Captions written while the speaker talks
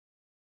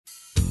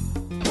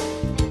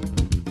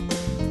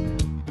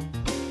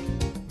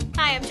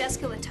Hi, I'm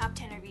Jessica with Top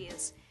 10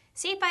 Reviews.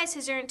 Safe Eyes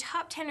has earned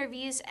Top 10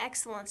 Reviews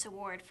Excellence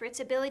Award for its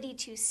ability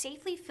to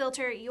safely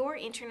filter your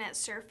internet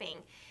surfing.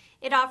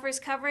 It offers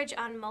coverage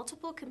on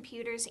multiple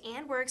computers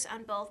and works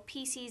on both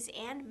PCs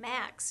and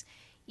Macs.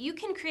 You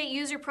can create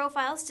user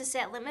profiles to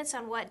set limits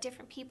on what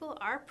different people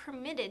are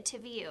permitted to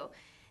view.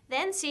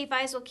 Then Safe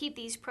Eyes will keep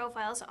these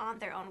profiles on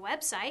their own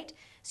website,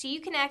 so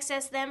you can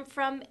access them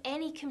from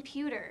any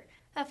computer.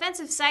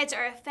 Offensive sites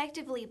are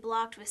effectively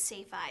blocked with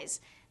Safe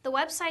Eyes. The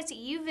websites that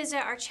you visit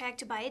are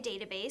checked by a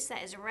database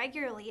that is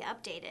regularly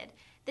updated.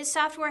 This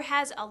software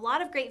has a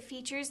lot of great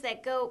features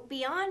that go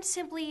beyond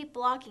simply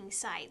blocking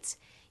sites.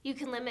 You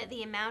can limit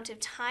the amount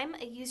of time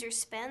a user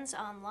spends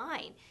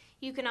online.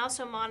 You can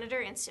also monitor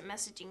instant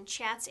messaging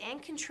chats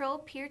and control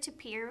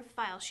peer-to-peer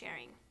file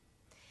sharing.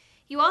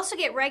 You also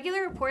get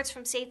regular reports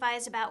from Safe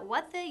Eyes about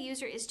what the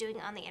user is doing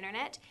on the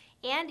internet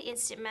and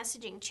instant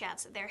messaging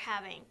chats that they're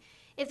having.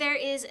 If there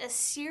is a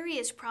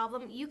serious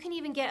problem, you can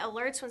even get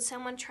alerts when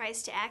someone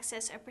tries to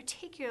access a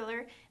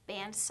particular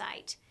banned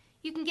site.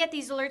 You can get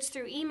these alerts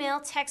through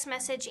email, text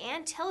message,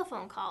 and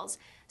telephone calls,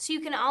 so you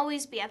can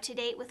always be up to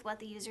date with what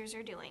the users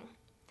are doing.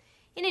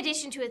 In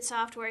addition to its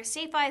software,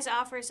 Safe Eyes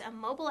offers a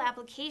mobile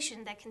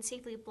application that can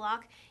safely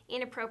block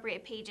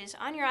inappropriate pages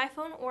on your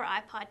iPhone or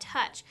iPod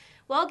Touch,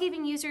 while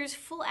giving users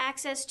full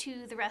access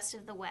to the rest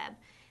of the web.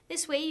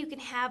 This way you can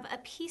have a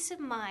peace of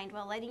mind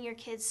while letting your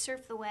kids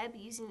surf the web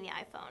using the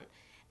iPhone.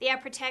 The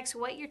app protects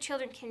what your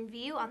children can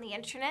view on the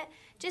internet,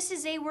 just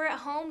as they were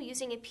at home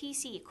using a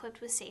PC equipped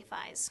with Safe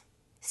Eyes.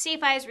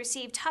 Safe Eyes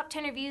received Top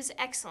 10 Reviews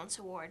Excellence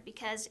Award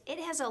because it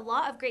has a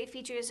lot of great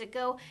features that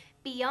go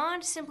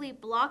beyond simply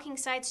blocking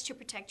sites to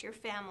protect your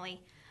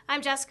family.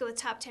 I'm Jessica with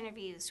Top 10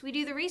 Reviews. We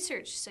do the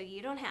research so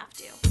you don't have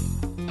to.